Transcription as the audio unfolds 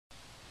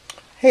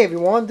Hey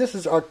everyone, this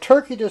is our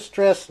Turkey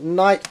Distress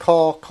Night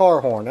Call car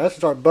horn. Now, this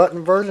is our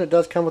button version. It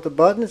does come with a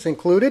button. It's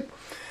included.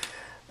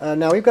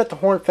 Now we've got the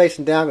horn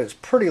facing down, but it's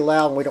pretty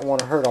loud and we don't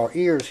want to hurt our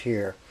ears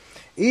here.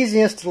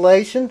 Easy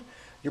installation.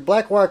 Your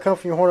black wire coming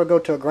from your horn will go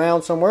to a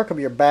ground somewhere. It could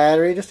be your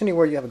battery, just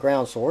anywhere you have a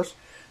ground source.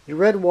 Your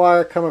red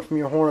wire coming from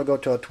your horn will go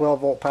to a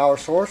 12-volt power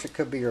source. It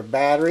could be your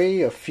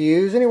battery, a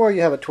fuse, anywhere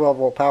you have a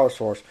 12-volt power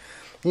source.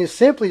 You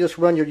simply just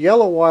run your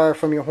yellow wire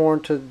from your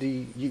horn to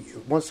the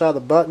one side of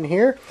the button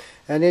here,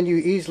 and then you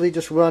easily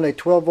just run a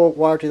 12-volt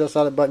wire to the other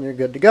side of the button. You're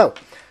good to go.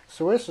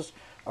 So this is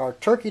our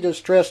Turkey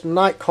Distress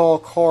Night Call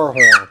car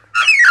horn.